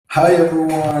Hi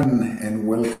everyone, and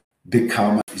welcome. Big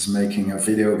Karma is making a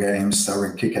video game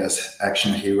starring kick-ass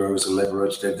action heroes who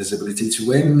leverage their disability to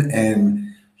win,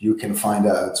 and you can find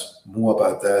out more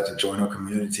about that, join our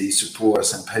community, support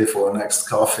us, and pay for our next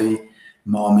coffee.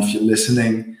 Mom, if you're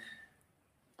listening,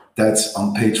 that's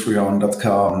on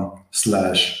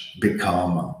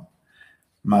patreon.com/bigkarma.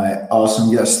 My awesome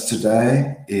guest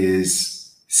today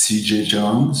is CJ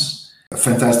Jones, a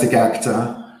fantastic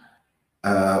actor,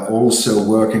 also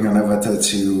working on Avatar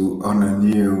 2 on a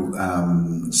new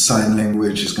sign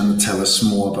language. Is going to tell us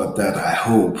more about that, I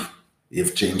hope,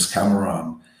 if James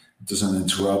Cameron doesn't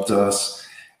interrupt us.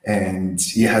 And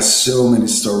he has so many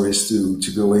stories to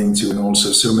go into, and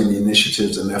also so many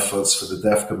initiatives and efforts for the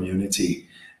deaf community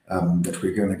that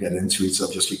we're going to get into. It's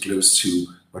obviously close to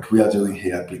what we are doing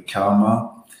here at Big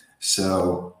Karma.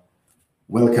 So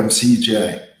welcome,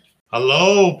 CJ.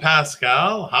 Hello,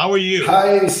 Pascal. How are you?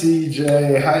 Hi,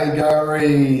 CJ. Hi,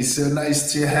 Gary. So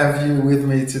nice to have you with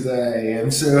me today. I'm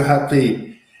so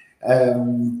happy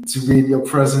to be in your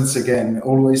presence again.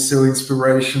 Always so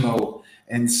inspirational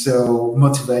and so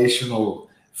motivational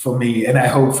for me. And I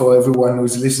hope for everyone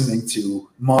who's listening to.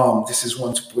 Mom, this is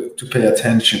one to pay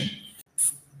attention.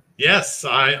 Yes,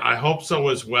 I hope so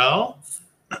as well.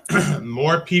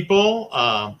 More people,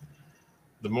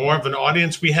 the more of an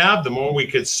audience we have, the more we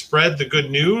could spread the good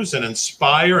news and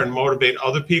inspire and motivate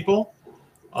other people.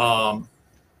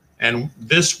 And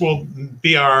this will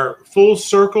be our full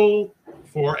circle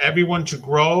for everyone to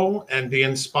grow and be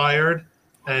inspired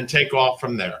and take off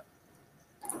from there.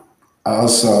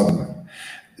 Awesome.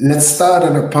 Let's start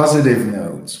on a positive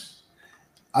note.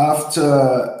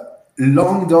 After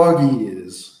long dog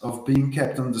years of being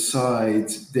kept on the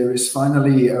side, there is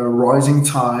finally a rising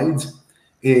tide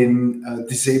in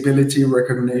disability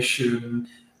recognition,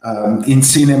 in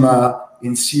cinema,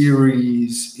 in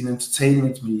series, in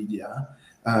entertainment media.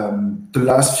 The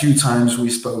last few times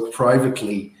we spoke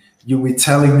privately, you were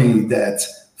telling me that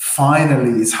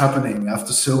finally it's happening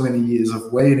after so many years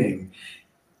of waiting.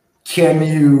 Can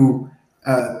you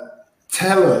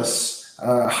tell us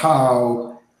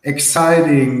how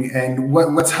exciting and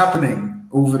what's happening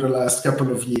over the last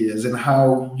couple of years, and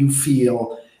how you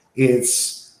feel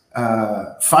it's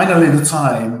finally the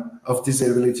time of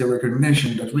disability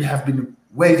recognition that we have been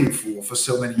waiting for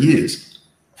so many years,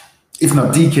 if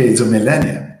not decades or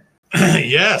millennia?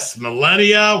 Yes,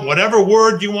 millennia, whatever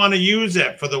word you want to use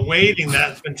it for the waiting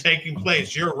that's been taking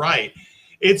place. You're right.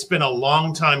 It's been a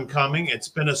long time coming. It's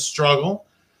been a struggle.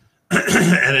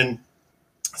 And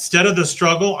instead of the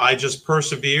struggle, I just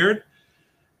persevered.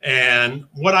 And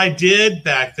what I did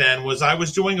back then was I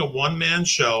was doing a one-man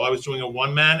show. I was doing a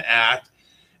one-man act.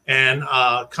 And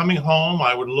coming home,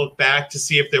 I would look back to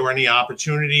see if there were any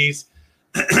opportunities,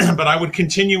 but I would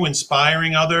continue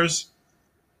inspiring others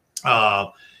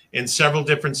in several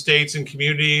different states and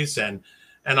communities. And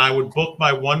I would book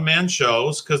my one-man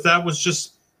shows because that was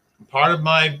just part of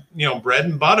my, bread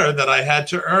and butter that I had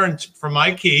to earn for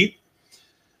my keep.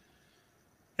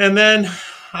 And then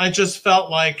I just felt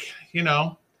like,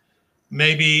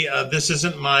 maybe this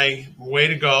isn't my way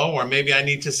to go, or maybe I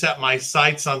need to set my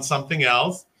sights on something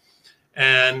else.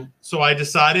 And so I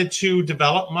decided to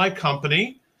develop my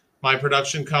company, my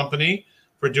production company,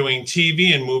 for doing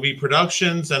TV and movie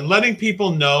productions and letting people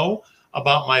know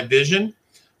about my vision.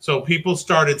 So people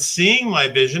started seeing my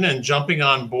vision and jumping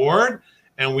on board,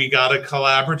 and we got a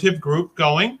collaborative group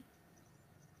going.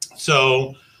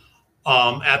 So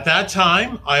at that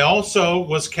time, I also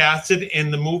was casted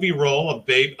in the movie role of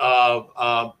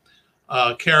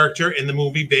character in the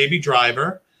movie Baby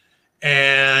Driver.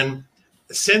 And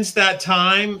since that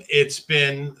time, it's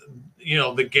been,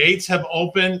 the gates have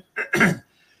opened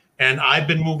and I've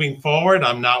been moving forward.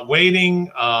 I'm not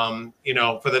waiting, for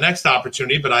the next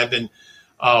opportunity, but I've been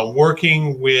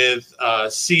working with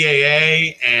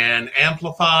CAA and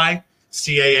Amplify.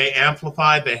 CAA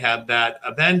Amplify, they have that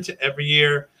event every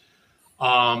year.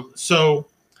 So,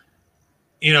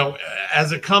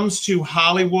 as it comes to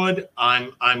Hollywood,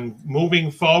 I'm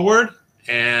moving forward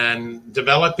and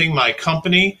developing my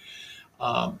company.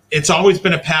 It's always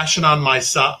been a passion on my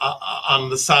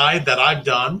on the side that I've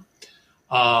done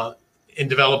in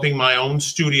developing my own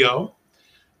studio.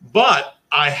 But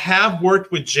I have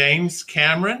worked with James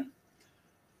Cameron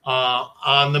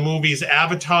on the movies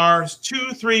Avatar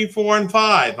 2, 3, 4, and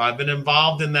 5. I've been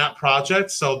involved in that project.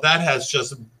 So that has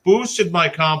just boosted my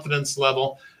confidence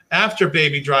level after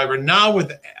Baby Driver, now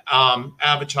with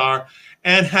Avatar,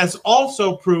 and has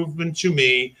also proven to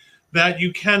me that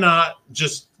you cannot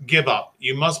just give up.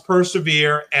 You must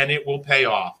persevere and it will pay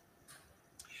off.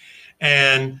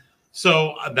 And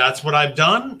so that's what I've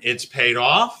done. It's paid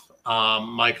off.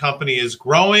 My company is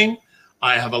growing.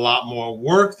 I have a lot more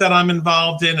work that I'm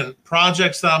involved in and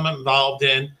projects that I'm involved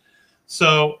in.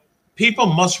 So people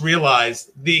must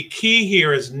realize the key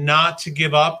here is not to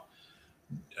give up.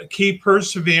 Keep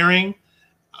persevering.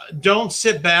 Don't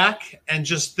sit back and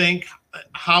just think,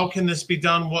 how can this be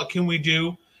done? What can we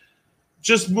do?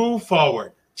 Just move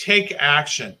forward. Take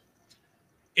action.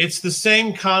 It's the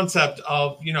same concept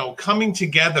of, you know, coming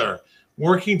together,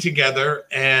 working together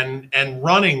and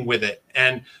running with it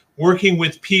and working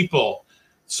with people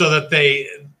so that they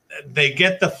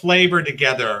get the flavor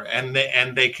together and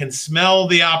they can smell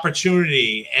the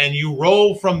opportunity and you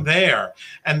roll from there.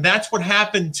 And that's what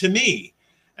happened to me.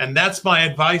 And that's my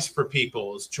advice for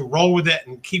people, is to roll with it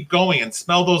and keep going and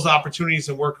smell those opportunities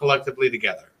and work collectively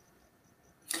together.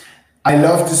 I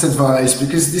love this advice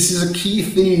because this is a key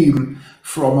theme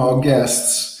from our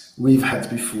guests we've had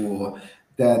before,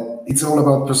 that it's all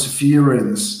about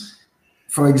perseverance.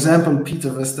 For example, Peter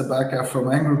Westerbacher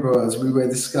from Angry Birds, we were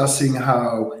discussing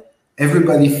how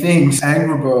everybody thinks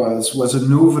Angry Birds was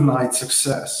an overnight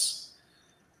success.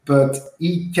 But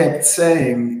he kept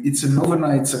saying it's an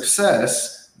overnight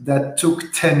success that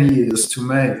took 10 years to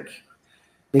make,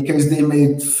 because they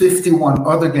made 51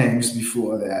 other games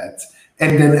before that.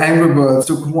 And then Angry Birds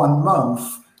took 1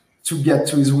 month to get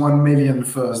to his 1 million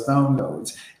first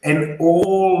downloads. And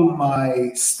all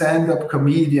my stand-up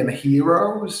comedian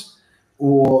heroes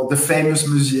or the famous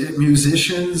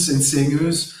musicians and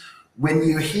singers, when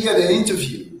you hear the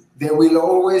interview, they will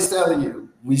always tell you,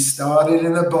 we started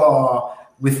in a bar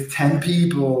with 10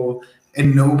 people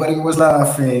and nobody was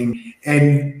laughing.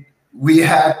 And we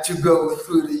had to go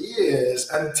through the years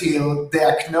until they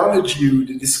acknowledge you,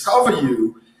 they discover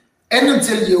you, and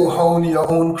until you hone your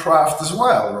own craft as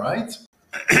well, right?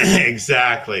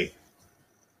 Exactly.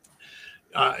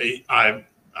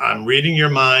 I'm reading your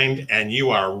mind, and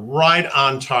you are right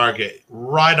on target,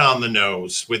 right on the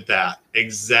nose with that.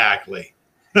 Exactly.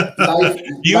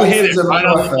 You hit it right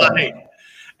on the money.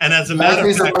 And as a matter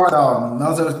of fact,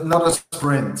 not a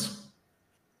sprint.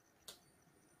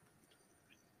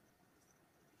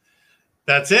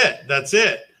 That's it. That's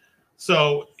it.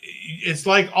 So it's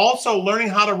like also learning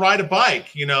how to ride a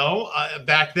bike. You know,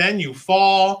 back then you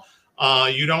fall,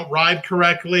 you don't ride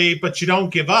correctly, but you don't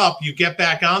give up. You get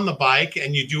back on the bike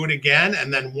and you do it again.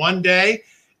 And then one day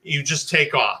you just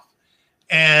take off.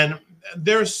 And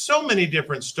there's so many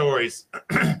different stories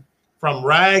from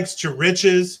rags to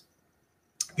riches,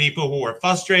 people who are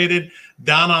frustrated,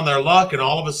 down on their luck, and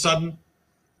all of a sudden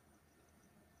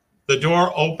the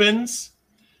door opens.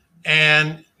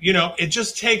 And, you know, it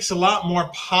just takes a lot more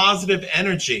positive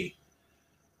energy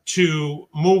to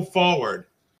move forward.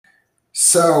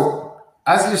 So,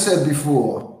 as you said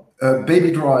before, Baby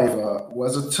Driver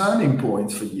was a turning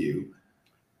point for you.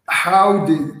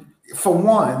 For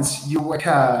once, you were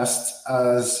cast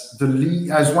as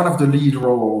one of the lead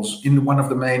roles in one of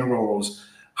the main roles.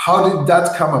 How did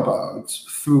that come about?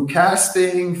 Through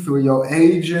casting, through your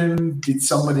agent? Did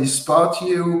somebody spot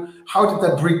you? How did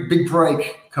that big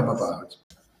break come about?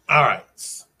 All right.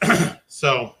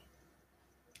 So,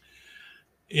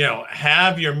 you know,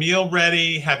 have your meal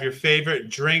ready, have your favorite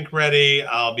drink ready.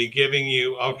 I'll be giving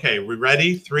you, okay, we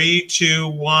ready? 3, 2,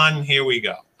 1, here we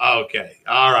go. Okay.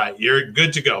 All right. You're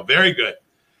good to go. Very good.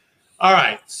 All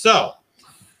right. So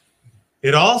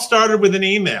it all started with an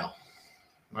email.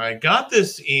 I got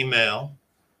this email.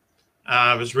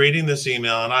 I was reading this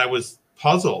email and I was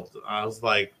puzzled. I was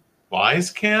like,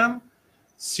 Wisecam?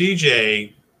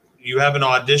 CJ, you have an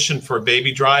audition for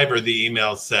Baby Driver, the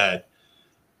email said,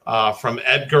 from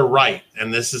Edgar Wright.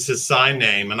 And this is his sign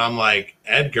name. And I'm like,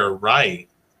 Edgar Wright?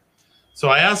 So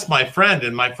I asked my friend,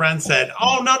 and my friend said,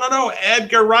 oh, no.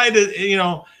 Edgar Wright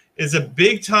is a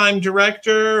big time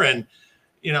director. And,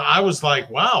 you know, I was like,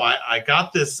 wow, I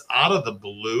got this out of the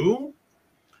blue.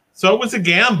 So it was a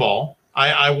gamble.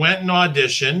 I went and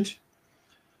auditioned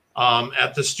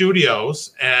at the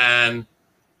studios and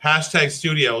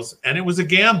 #studios, and it was a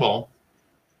gamble.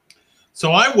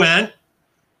 So I went,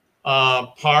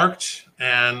 parked,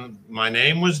 and my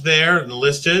name was there and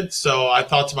listed. So I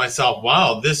thought to myself,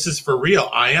 wow, this is for real.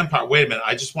 I am part. Wait a minute.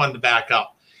 I just wanted to back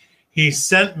up. He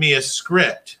sent me a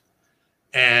script.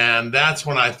 And that's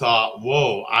when I thought,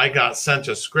 whoa, I got sent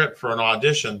a script for an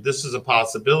audition. This is a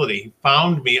possibility. He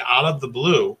found me out of the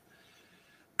blue.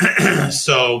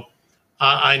 So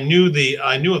I knew of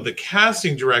the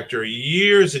casting director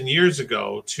years and years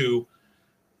ago to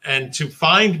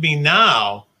find me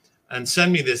now and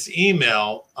send me this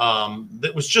email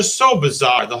that was just so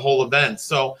bizarre, the whole event.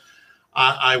 So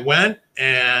I went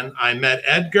and I met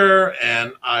Edgar,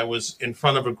 and I was in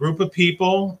front of a group of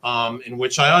people in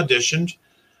which I auditioned.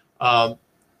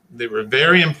 They were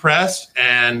very impressed,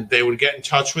 and they would get in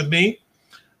touch with me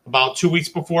about 2 weeks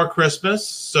before Christmas.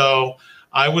 So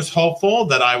I was hopeful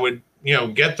that I would,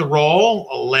 get the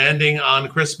role landing on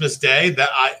Christmas Day. That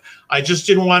I just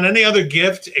didn't want any other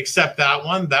gift except that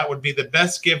one. That would be the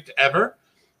best gift ever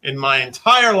in my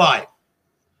entire life.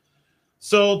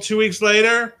 So 2 weeks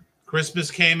later, Christmas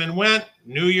came and went.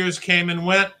 New Year's came and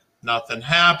went. Nothing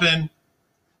happened.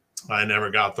 I never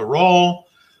got the role.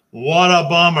 What a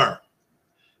bummer.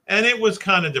 And it was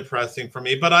kind of depressing for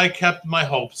me, but I kept my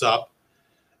hopes up.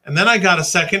 And then I got a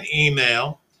second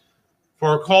email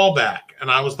for a callback.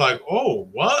 And I was like, oh,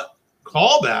 what?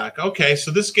 Callback? Okay,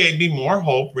 so this gave me more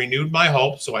hope, renewed my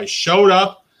hope. So I showed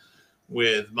up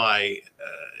with my,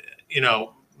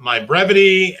 my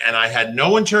brevity, and I had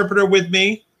no interpreter with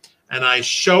me. And I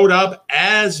showed up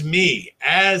as me,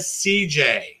 as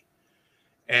CJ,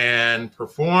 and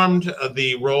performed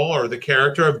the role or the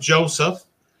character of Joseph.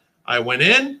 I went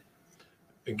in,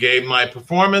 gave my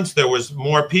performance. There was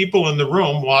more people in the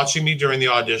room watching me during the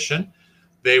audition.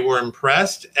 They were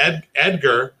impressed.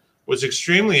 Edgar was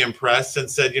extremely impressed and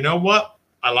said, you know what?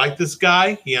 I like this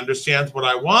guy. He understands what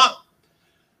I want.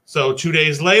 So 2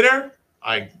 days later,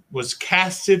 I was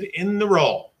casted in the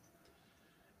role.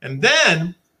 And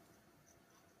then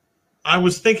I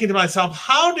was thinking to myself,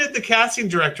 how did the casting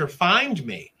director find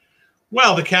me?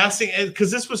 Well, the casting, because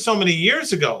this was so many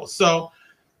years ago. So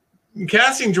the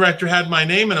casting director had my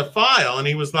name in a file, and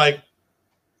he was like,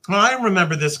 well, I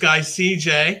remember this guy,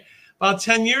 CJ, about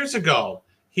 10 years ago.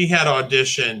 He had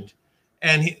auditioned,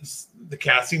 and the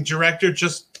casting director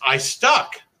I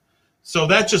stuck. So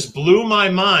that just blew my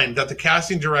mind that the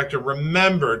casting director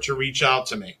remembered to reach out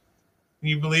to me. Can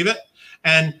you believe it?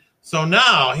 And so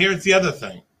now here's the other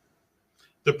thing.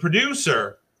 The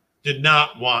producer did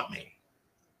not want me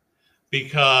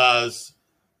because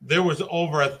there was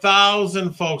over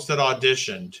 1,000 folks that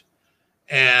auditioned,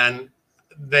 and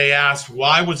they asked,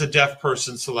 why was a deaf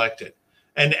person selected?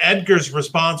 And Edgar's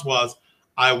response was,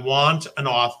 I want an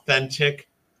authentic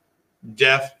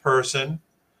deaf person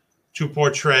to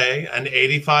portray an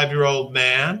 85-year-old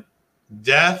man,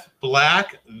 deaf,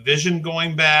 black, vision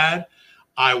going bad.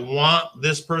 I want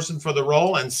this person for the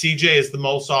role, and CJ is the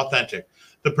most authentic.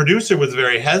 The producer was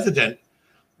very hesitant,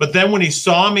 but then when he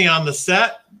saw me on the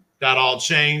set, that all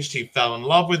changed. He fell in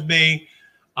love with me,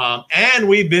 and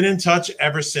we've been in touch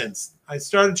ever since. I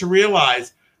started to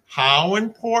realize how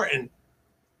important,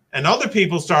 and other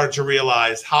people started to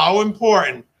realize how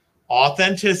important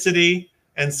authenticity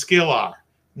and skill are.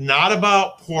 Not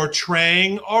about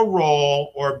portraying a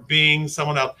role or being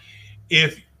someone else.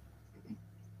 If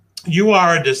you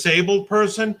are a disabled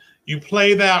person, you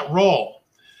play that role.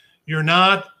 You're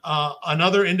not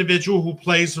another individual who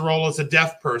plays the role as a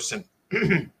deaf person.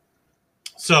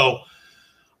 So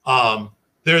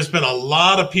there's been a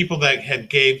lot of people that had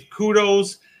gave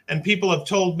kudos, and people have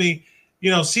told me,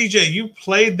 CJ, you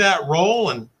played that role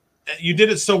and you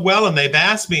did it so well. And they've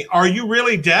asked me, are you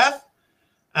really deaf?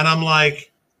 And I'm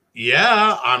like,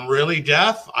 yeah, I'm really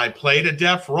deaf. I played a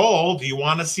deaf role. Do you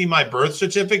want to see my birth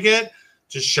certificate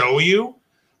to show you?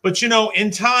 But,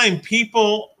 in time,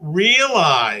 people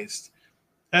realized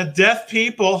that deaf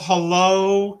people,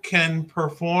 can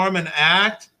perform and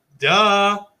act.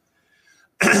 Duh.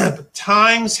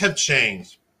 Times have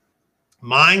changed.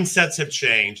 Mindsets have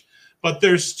changed. But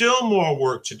there's still more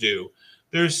work to do.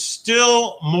 There's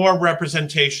still more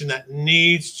representation that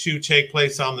needs to take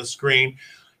place on the screen.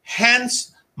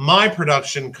 Hence, my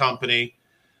production company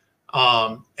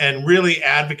and really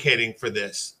advocating for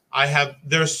this.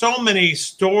 There's so many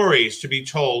stories to be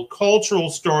told, cultural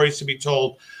stories to be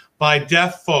told by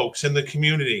deaf folks in the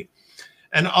community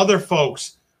and other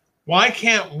folks. Why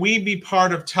can't we be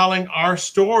part of telling our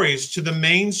stories to the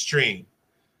mainstream?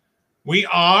 We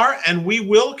are, and we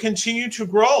will continue to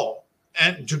grow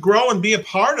and be a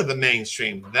part of the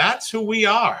mainstream. That's who we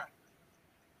are.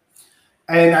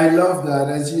 And I love that.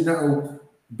 As you know,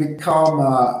 Big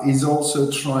Karma is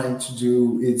also trying to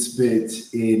do its bit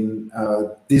in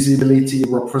disability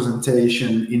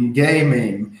representation in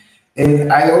gaming.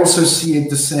 And I also see it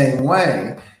the same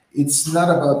way. It's not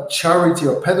about charity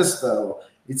or pedestal.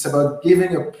 It's about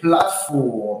giving a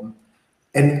platform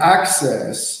and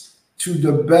access to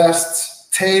the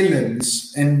best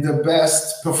talents and the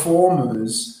best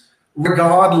performers,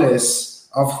 regardless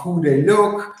of who they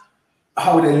look,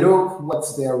 how they look,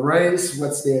 what's their race,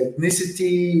 what's their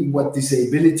ethnicity, what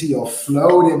disability or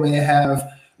flow they may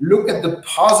have. Look at the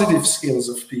positive skills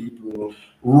of people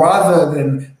rather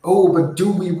than, oh, but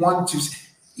do we want to?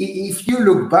 If you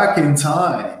look back in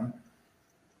time,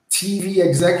 TV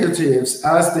executives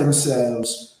ask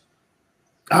themselves,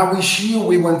 Are we sure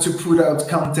we want to put out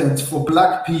content for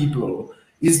Black people?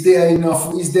 Is there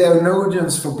enough? Is there an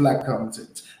audience for Black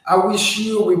content? Are we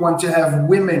sure we want to have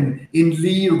women in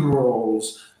lead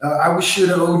roles? Are we sure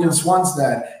the audience wants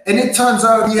that? And it turns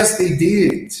out, yes, they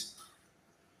did.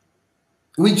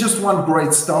 We just want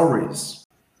great stories.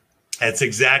 That's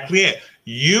exactly it.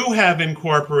 You have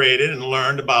incorporated and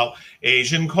learned about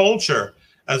Asian culture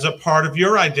as a part of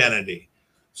your identity.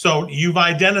 So you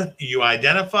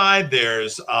identified,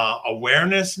 there's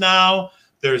awareness now,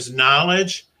 there's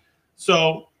knowledge.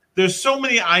 So there's so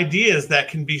many ideas that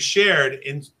can be shared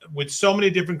with so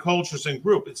many different cultures and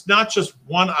groups. It's not just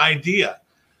one idea.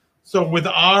 So with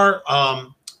my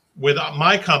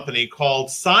company called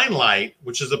Signlight,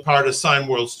 which is a part of Sign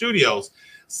World Studios,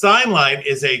 Signlight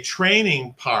is a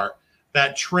training part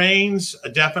that trains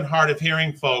deaf and hard of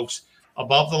hearing folks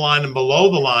above the line and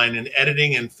below the line in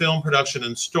editing and film production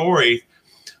and story.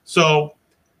 So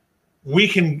we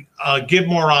can give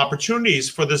more opportunities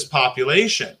for this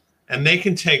population, and they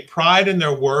can take pride in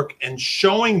their work and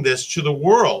showing this to the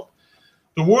world.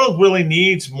 The world really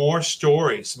needs more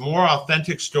stories, more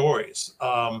authentic stories.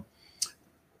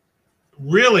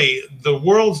 Really, the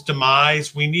world's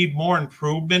demise, we need more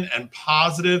improvement and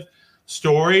positive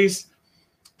stories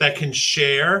that can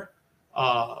share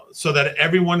so that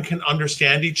everyone can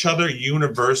understand each other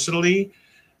universally,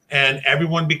 and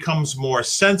everyone becomes more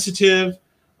sensitive.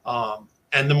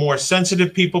 And the more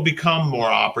sensitive people become,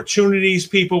 more opportunities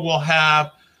people will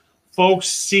have. Folks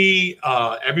see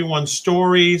everyone's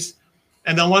stories,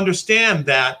 and they'll understand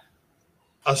that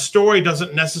a story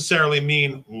doesn't necessarily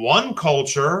mean one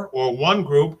culture or one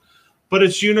group, but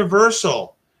it's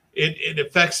universal. It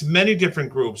affects many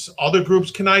different groups. Other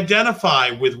groups can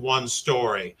identify with one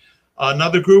story.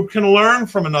 Another group can learn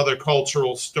from another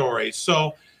cultural story.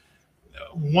 So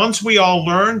once we all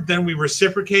learn, then we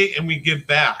reciprocate and we give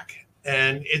back.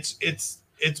 And it's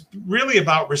really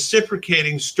about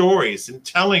reciprocating stories and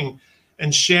telling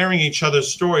and sharing each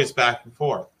other's stories back and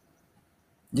forth.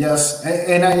 Yes,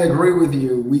 and I agree with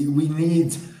you. We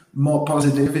need more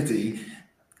positivity.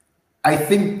 I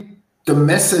think the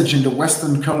message in the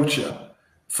Western culture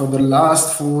for the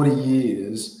last 40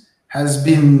 years has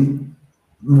been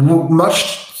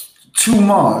too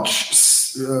much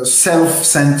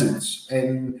self-centered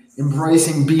and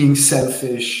embracing being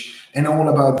selfish and all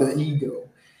about the ego.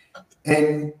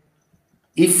 And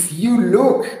if you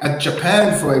look at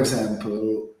Japan, for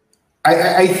example,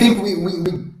 I think we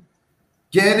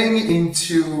getting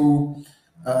into,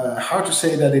 how to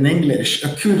say that in English,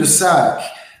 a cul-de-sac.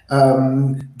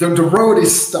 The road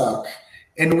is stuck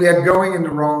and we are going in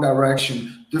the wrong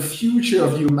direction. The future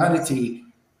of humanity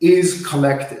is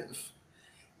collective.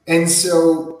 And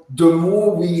so the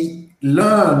more we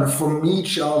learn from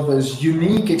each other's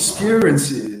unique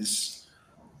experiences,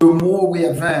 the more we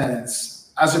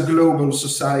advance as a global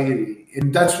society.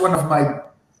 And that's one of my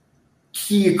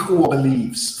key core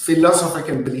beliefs,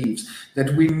 philosophical beliefs,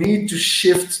 that we need to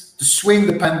swing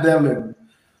the pendulum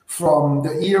from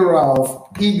the era of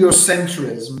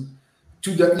egocentrism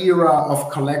to the era of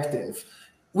collective,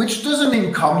 which doesn't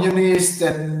mean communist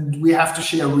and we have to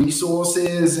share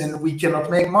resources and we cannot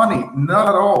make money. Not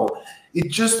at all. It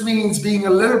just means being a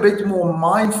little bit more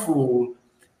mindful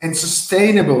and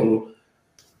sustainable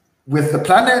with the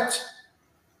planet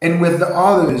and with the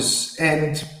others,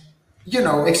 and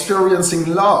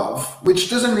experiencing love, which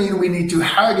doesn't mean we need to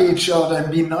hug each other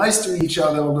and be nice to each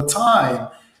other all the time.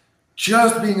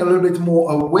 Just being a little bit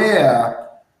more aware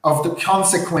of the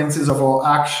consequences of our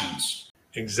actions.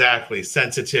 Exactly.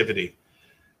 Sensitivity.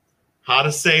 How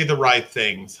to say the right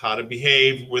things, how to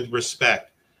behave with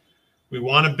respect. We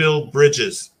want to build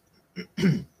bridges.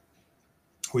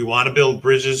 We want to build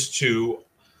bridges to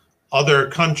other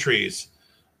countries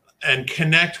and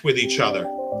connect with each other.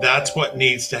 That's what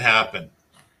needs to happen.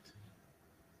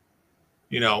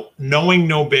 Knowing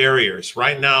no barriers.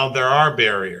 Right now, there are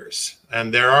barriers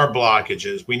and there are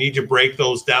blockages. We need to break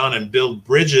those down and build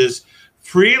bridges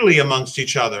freely amongst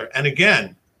each other. And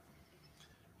again,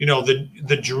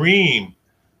 the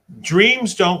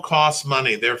dreams don't cost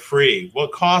money. They're free.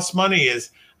 What costs money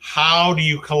is how do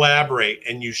you collaborate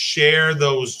and you share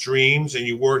those dreams and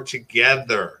you work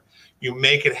together. You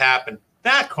make it happen.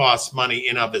 That costs money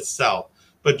in of itself,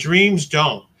 but dreams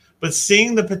don't. But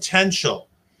seeing the potential,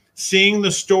 seeing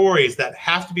the stories that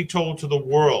have to be told to the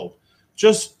world,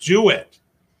 just do it.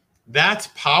 That's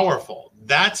powerful.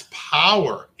 That's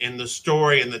power in the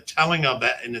story and the telling of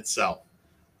that in itself.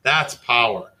 That's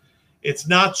power. It's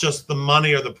not just the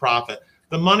money or the profit.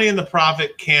 The money and the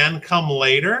profit can come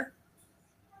later.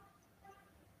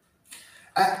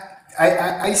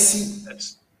 I see.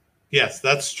 Yes,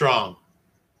 that's strong.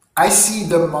 I see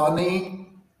the money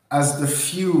as the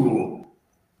fuel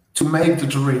to make the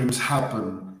dreams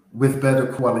happen with better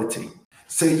quality.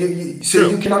 So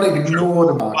you cannot ignore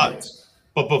the market.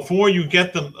 But before you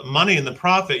get the money and the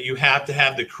profit, you have to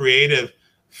have the creative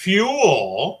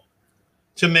fuel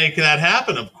to make that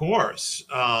happen, of course.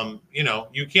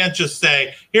 You can't just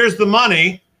say, here's the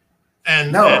money,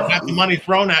 and have the money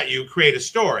thrown at you, create a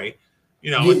story.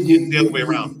 It's the other way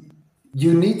around.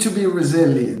 You need to be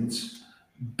resilient,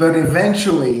 but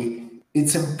eventually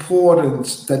it's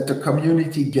important that the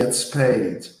community gets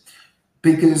paid.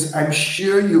 Because I'm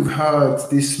sure you've heard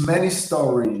this many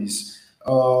stories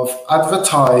of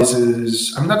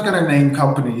advertisers, I'm not going to name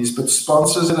companies, but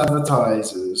sponsors and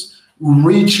advertisers who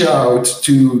reach out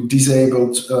to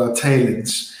disabled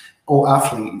talents or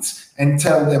athletes and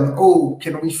tell them, oh,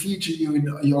 can we feature you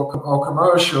in our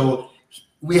commercial?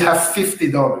 We have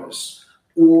 $50.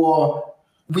 Or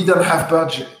we don't have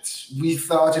budget. We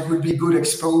thought it would be good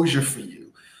exposure for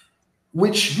you,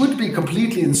 which would be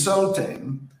completely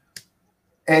insulting.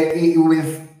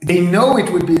 They know it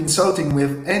would be insulting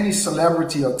with any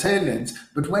celebrity or talent,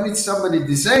 but when it's somebody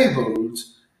disabled,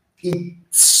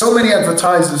 so many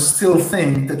advertisers still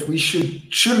think that we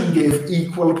shouldn't give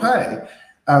equal pay.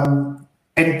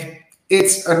 And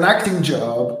it's an acting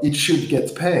job, it should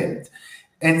get paid.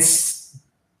 And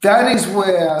that is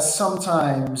where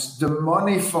sometimes the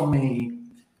money for me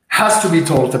has to be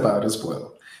talked about as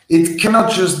well. It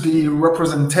cannot just be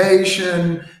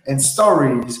representation and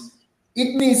stories.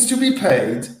 It needs to be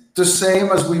paid the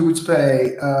same as we would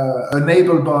pay an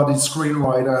able-bodied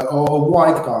screenwriter or a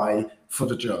white guy for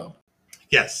the job.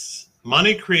 Yes,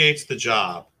 money creates the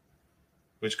job,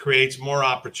 which creates more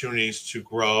opportunities to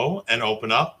grow and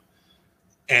open up,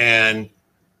 and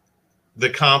the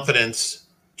confidence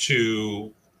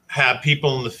to have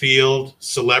people in the field,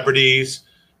 celebrities,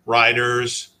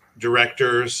 writers,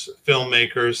 directors,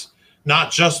 filmmakers,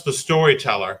 not just the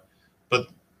storyteller, but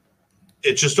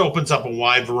it just opens up a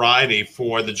wide variety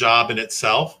for the job in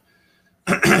itself.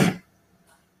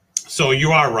 So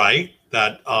you are right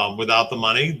that without the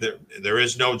money, there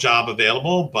is no job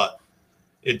available, but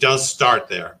it does start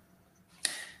there.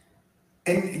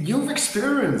 And you've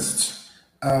experienced,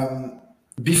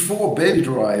 before Baby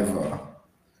Driver,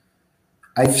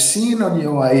 I've seen on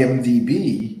your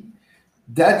IMDb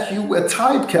that you were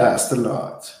typecast a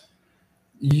lot.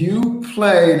 You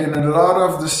played in a lot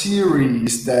of the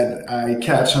series that I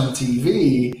catch on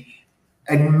TV,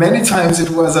 and many times it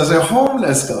was as a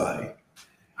homeless guy.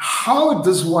 How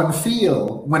does one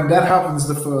feel when that happens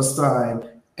the first time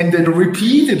and then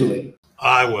repeatedly?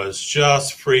 I was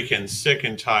just freaking sick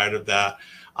and tired of that.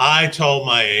 I told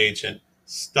my agent,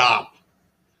 stop.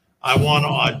 I want to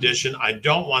audition. I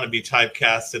don't want to be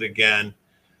typecasted again.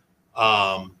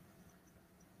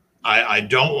 I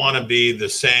don't want to be the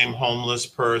same homeless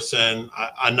person.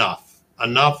 Enough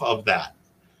of that.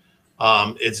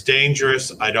 It's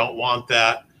dangerous. I don't want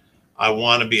that. I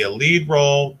want to be a lead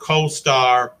role,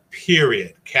 co-star,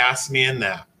 period. Cast me in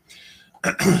that.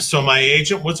 So my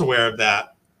agent was aware of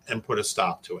that and put a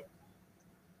stop to it.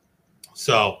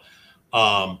 So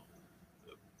I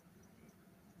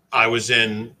was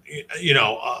in,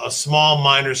 a small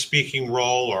minor speaking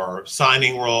role or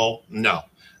signing role. No.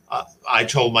 I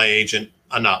told my agent,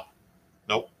 enough.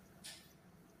 Nope.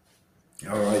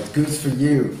 All right, good for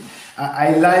you.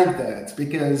 I like that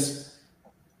because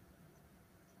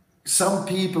some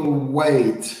people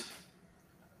wait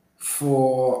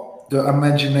for the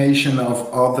imagination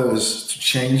of others to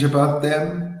change about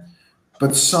them,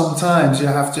 but sometimes you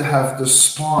have to have the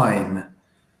spine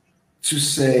to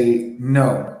say,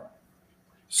 no,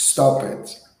 stop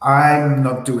it. I'm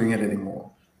not doing it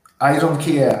anymore. I don't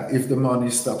care if the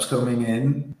money stops coming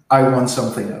in. I want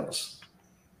something else.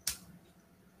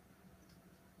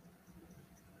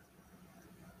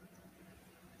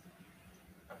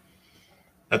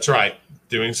 That's right.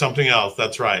 Doing something else.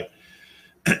 That's right.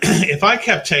 If I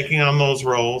kept taking on those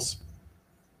roles,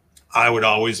 I would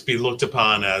always be looked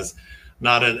upon as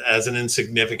as an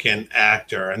insignificant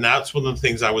actor. And that's one of the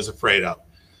things I was afraid of.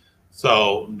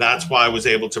 So that's why I was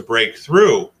able to break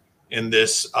through in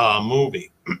this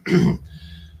movie.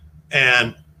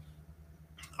 And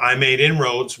I made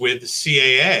inroads with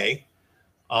CAA,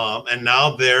 and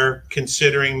now they're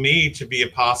considering me to be a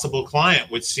possible client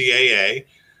with CAA,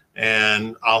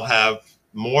 and I'll have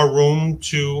more room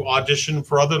to audition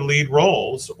for other lead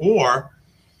roles, or,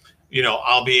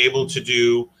 I'll be able to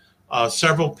do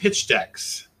several pitch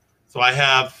decks. So I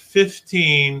have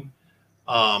 15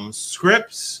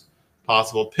 scripts,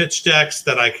 possible pitch decks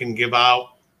that I can give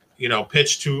out,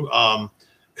 pitch to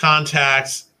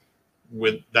contacts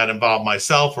that involve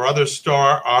myself or other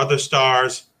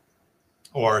stars,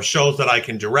 or shows that I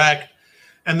can direct.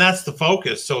 And that's the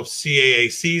focus. So if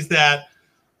CAA sees that,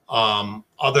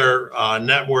 other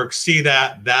networks see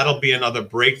that, that'll be another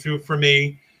breakthrough for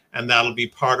me. And that'll be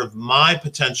part of my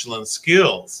potential and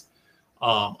skills.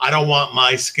 I don't want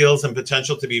my skills and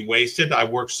potential to be wasted. I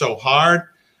work so hard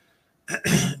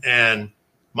and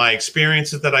my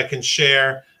experiences that I can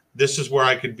share. This is where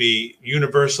I could be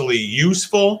universally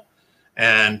useful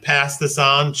and pass this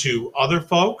on to other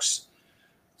folks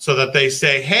so that they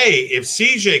say, hey, if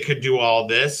CJ could do all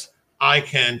this, I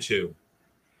can too.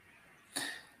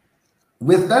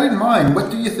 With that in mind,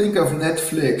 what do you think of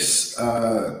Netflix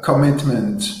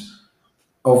commitment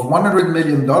of $100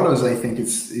 million, I think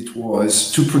it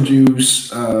was, to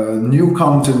produce new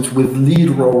content with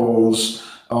lead roles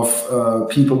of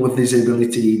people with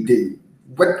disability?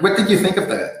 What did you think of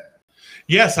that?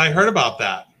 Yes, I heard about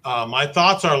that. My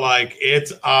thoughts are like,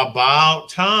 it's about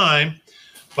time,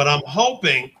 but I'm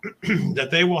hoping that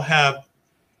they will have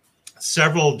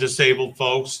several disabled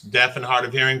folks, deaf and hard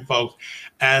of hearing folks,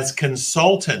 as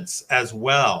consultants as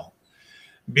well.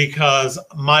 Because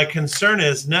my concern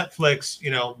is Netflix,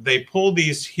 they pull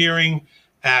these hearing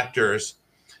actors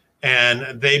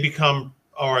and they become,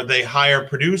 or they hire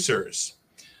producers.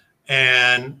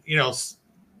 And,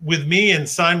 with me in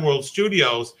Sign World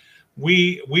Studios,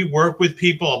 we work with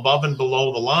people above and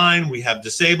below the line. We have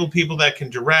disabled people that can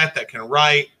direct, that can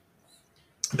write,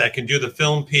 that can do the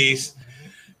film piece.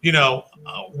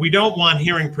 We don't want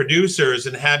hearing producers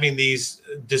and having these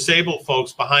disabled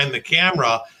folks behind the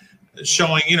camera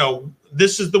showing,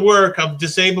 this is the work of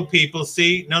disabled people.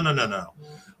 See, no.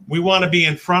 We want to be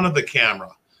in front of the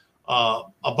camera,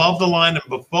 above the line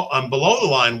and below the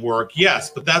line work. Yes,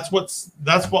 but that's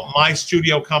what my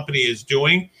studio company is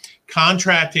doing,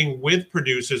 contracting with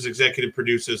producers, executive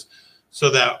producers, so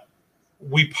that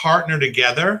we partner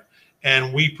together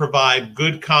and we provide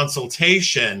good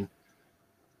consultation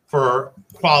for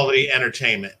quality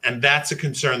entertainment. And that's a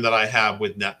concern that I have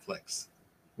with Netflix.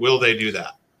 Will they do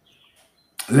that?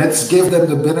 Let's give them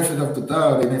the benefit of the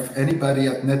doubt. And if anybody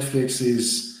at Netflix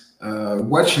is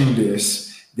watching this,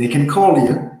 they can call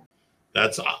you.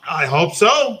 I hope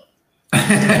so.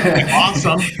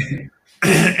 Awesome.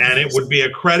 And it would be a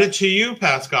credit to you,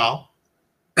 Pascal.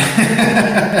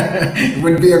 It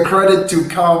would be a credit to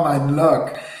karma and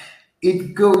luck.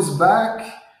 It goes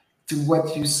back to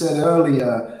what you said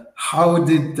earlier. How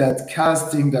did that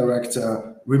casting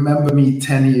director remember me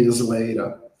 10 years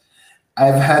later?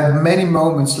 I've had many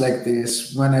moments like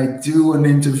this when I do an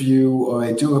interview or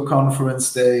I do a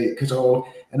conference day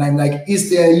and I'm like, is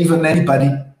there even anybody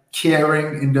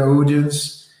caring in the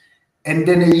audience? And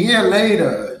then a year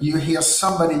later, you hear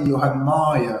somebody you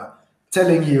admire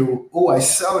telling you, oh, I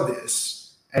saw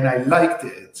this and I liked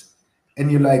it.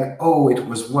 And you're like, oh, it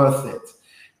was worth it.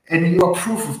 And you are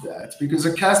proof of that because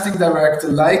a casting director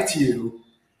liked you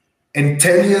and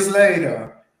 10 years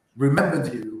later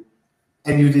remembered you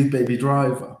and you did Baby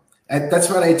Driver. And that's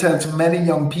what I tell to many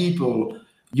young people.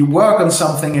 You work on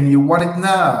something and you want it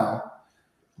now.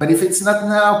 But if it's not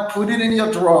now, put it in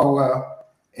your drawer.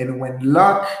 And when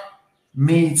luck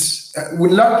meets,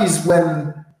 luck is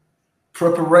when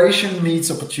preparation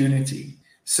meets opportunity.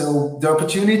 So the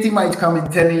opportunity might come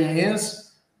in 10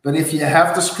 years, but if you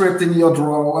have the script in your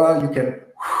drawer, you can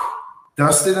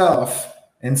dust it off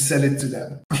and sell it to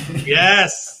them.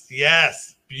 Yes.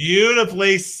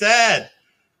 Beautifully said.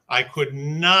 I could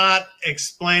not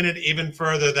explain it even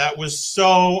further. That was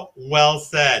so well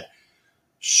said.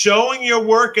 Showing your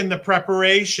work in the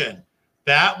preparation,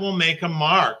 that will make a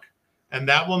mark and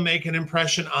that will make an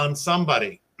impression on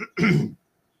somebody.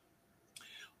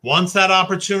 Once that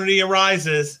opportunity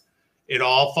arises, it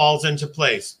all falls into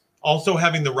place. Also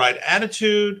having the right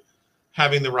attitude,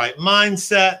 having the right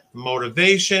mindset,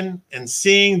 motivation, and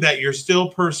seeing that you're still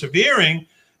persevering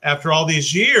after all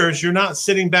these years. You're not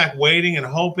sitting back waiting and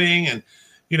hoping and,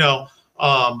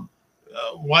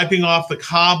 wiping off the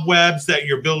cobwebs that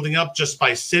you're building up just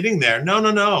by sitting there.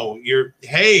 No. You're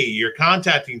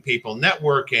contacting people,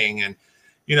 networking, and,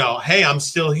 hey, I'm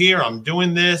still here. I'm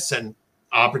doing this, and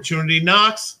opportunity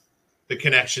knocks, the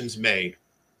connection's made.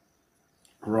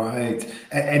 Right.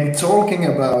 And talking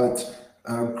about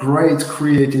great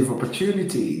creative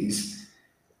opportunities,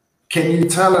 can you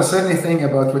tell us anything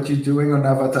about what you're doing on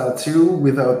Avatar 2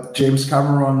 without James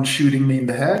Cameron shooting me in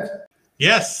the head?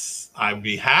 Yes, I'd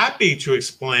be happy to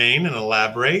explain and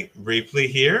elaborate briefly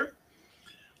here.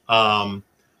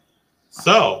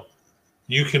 So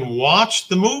you can watch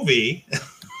the movie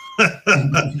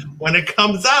when it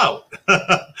comes out.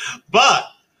 But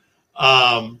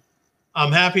I'm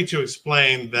happy to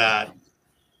explain that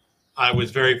I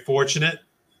was very fortunate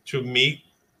to meet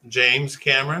James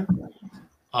Cameron.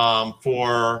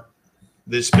 for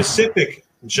the specific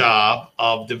job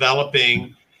of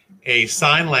developing a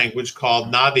sign language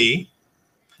called Na'vi.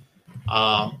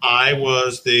 I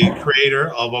was the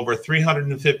creator of over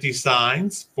 350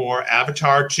 signs for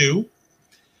Avatar 2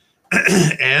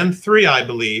 and 3, I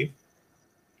believe.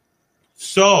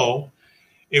 So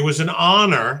it was an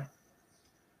honor,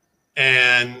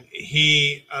 and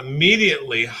he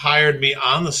immediately hired me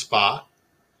on the spot.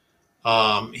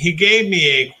 He gave me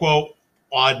a, quote,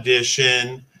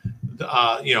 audition.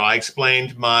 I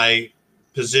explained my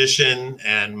position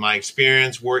and my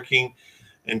experience working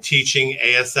and teaching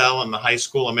ASL in the high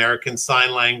school American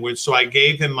Sign Language. So I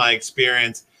gave him my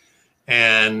experience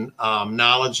and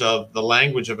knowledge of the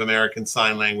language of American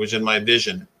Sign Language and my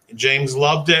vision. James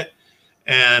loved it.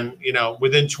 And,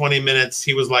 within 20 minutes,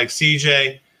 he was like,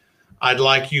 CJ, I'd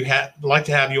like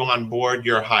to have you on board.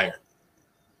 You're hired.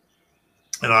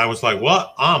 And I was like,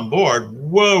 what? On board?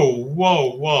 Whoa,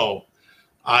 whoa, whoa.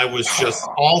 I was just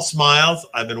all smiles.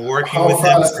 I've been working with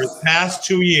him for the past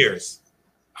 2 years.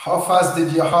 How fast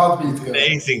did your heartbeat go?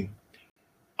 Amazing.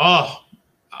 Oh,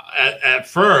 at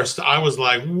first I was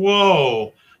like,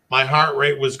 whoa, my heart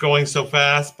rate was going so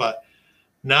fast. But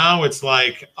now it's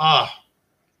like, I'm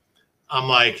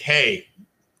like, hey,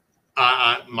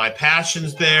 my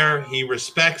passion's there. He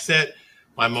respects it.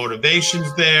 My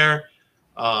motivation's there.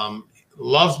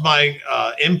 Loves my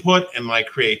input and my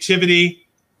creativity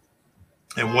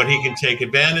and what he can take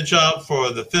advantage of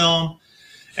for the film.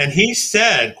 And he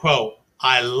said, quote,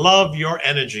 I love your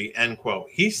energy, end quote.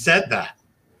 He said that.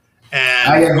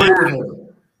 And I agree with him.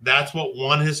 That's what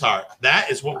won his heart.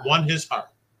 That is what won his heart.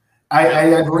 I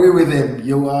agree with him.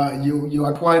 You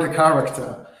are quite a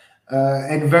character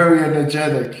and very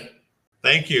energetic.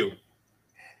 Thank you.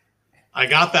 I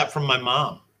got that from my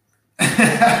mom.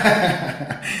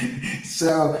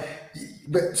 So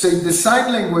the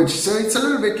sign language, so it's a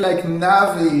little bit like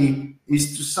Na'vi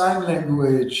is to sign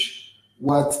language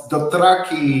what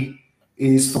Dothraki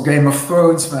is for Game of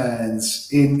Thrones fans.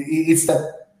 It's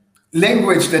that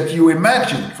language that you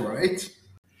imagined, right?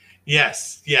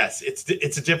 Yes.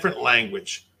 It's a different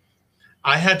language.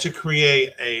 I had to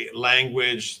create a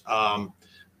language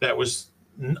that was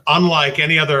unlike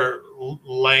any other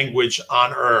language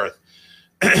on Earth.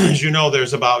 As you know,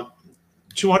 there's about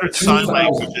 200 sign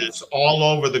languages all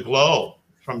over the globe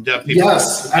from deaf people.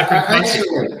 Yes,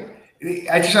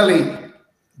 actually,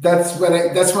 that's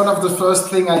one of the first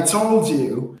thing I told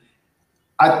you.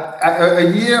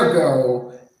 A year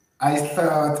ago, I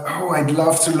thought, I'd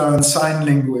love to learn sign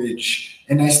language,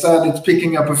 and I started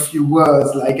picking up a few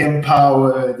words like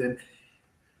empowered,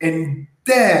 and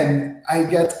then I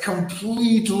got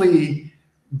completely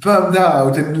bummed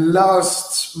out and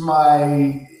lost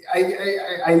my.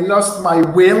 I lost my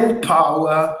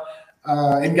willpower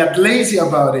and got lazy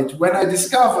about it when I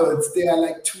discovered there are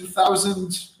like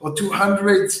 2,000 or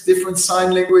 200 different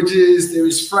sign languages. There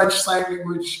is French Sign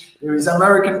Language, there is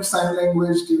American Sign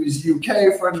Language, there is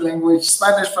UK French Language,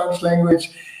 Spanish French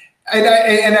Language, and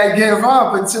I gave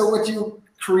up. And so what you're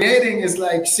creating is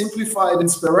like simplified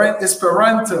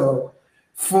Esperanto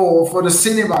for the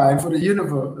cinema and for the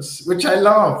universe, which I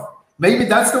love. Maybe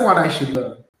that's the one I should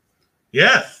learn.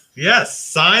 Yes,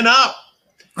 sign up.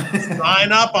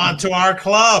 Sign up onto our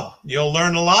club. You'll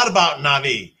learn a lot about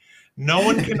Na'vi. No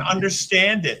one can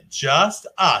understand it, just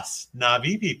us,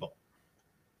 Na'vi people.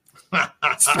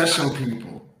 Special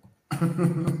people.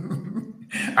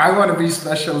 I want to be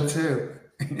special too.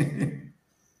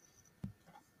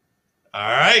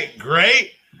 All right,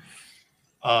 great.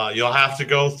 You'll have to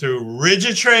go through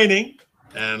rigid training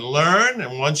and learn,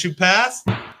 and once you pass,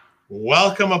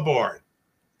 welcome aboard.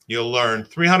 You'll learn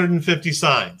 350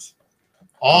 signs,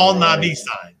 all Na'vi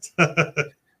signs.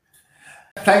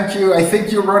 Thank you. I think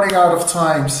you're running out of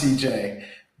time, CJ.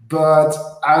 But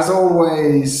as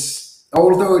always,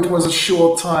 although it was a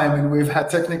short time and we've had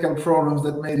technical problems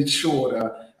that made it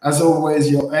shorter, as always,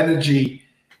 your energy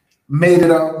made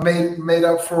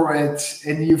up for it,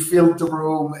 and you filled the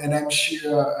room. And I'm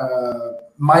sure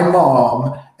my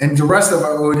mom and the rest of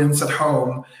our audience at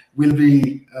home will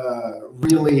be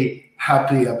really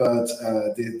happy about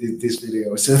this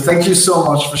video. So thank you so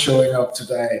much for showing up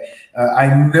today. I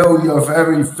know you're a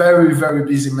very, very, very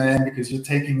busy man because you're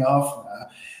taking off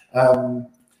now.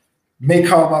 May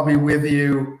karma be with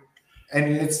you,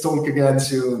 and let's talk again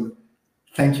soon.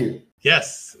 Thank you.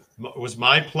 Yes, it was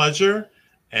my pleasure,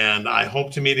 and I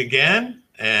hope to meet again,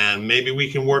 and maybe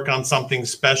we can work on something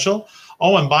special.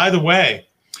 Oh, and by the way,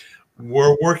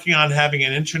 we're working on having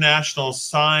an international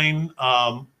sign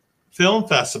film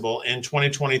festival in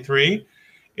 2023.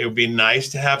 It would be nice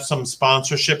to have some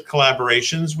sponsorship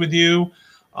collaborations with you.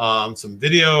 some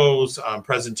videos,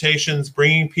 presentations,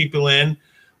 bringing people in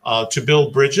to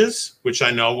build bridges, which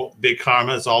I know Big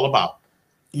Karma is all about.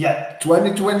 Yeah,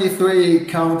 2023,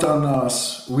 count on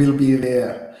us. We'll be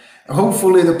there.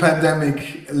 Hopefully the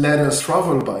pandemic let us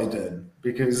travel by then,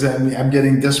 because I'm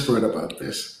getting desperate about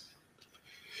this.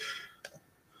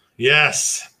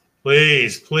 Yes,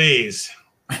 please, please.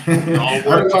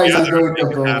 Otherwise, I'm going to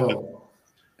Bobo.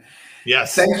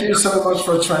 Yes. Thank you so much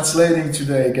for translating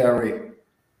today, Gary.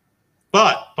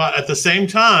 But at the same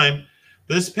time,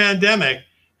 this pandemic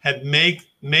had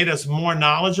made us more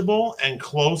knowledgeable and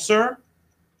closer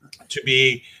to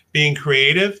being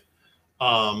creative.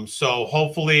 So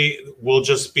hopefully we'll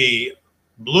just be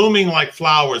blooming like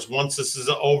flowers. Once this is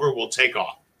over, we'll take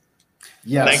off.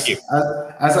 Yes. Thank you.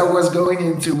 As I was going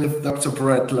into with Dr.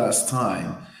 Brett last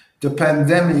time, the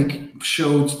pandemic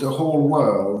showed the whole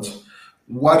world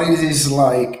what it is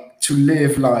like to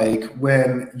live like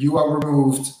when you are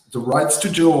removed the rights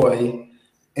to joy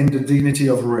and the dignity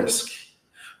of risk,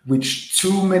 which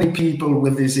too many people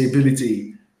with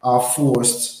disability are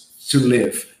forced to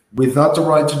live without the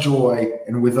right to joy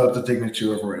and without the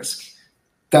dignity of risk.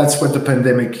 That's what the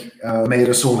pandemic made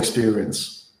us all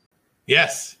experience.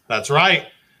 Yes, that's right.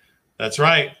 That's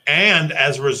right. And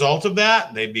as a result of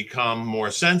that, they become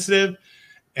more sensitive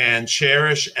and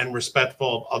cherish and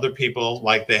respectful of other people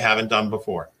like they haven't done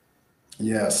before.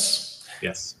 Yes.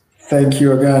 Yes. Thank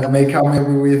you again. May Karma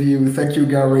be with you. Thank you,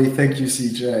 Gary. Thank you,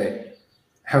 CJ.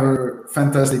 Have a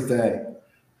fantastic day.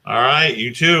 All right.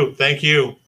 You too. Thank you.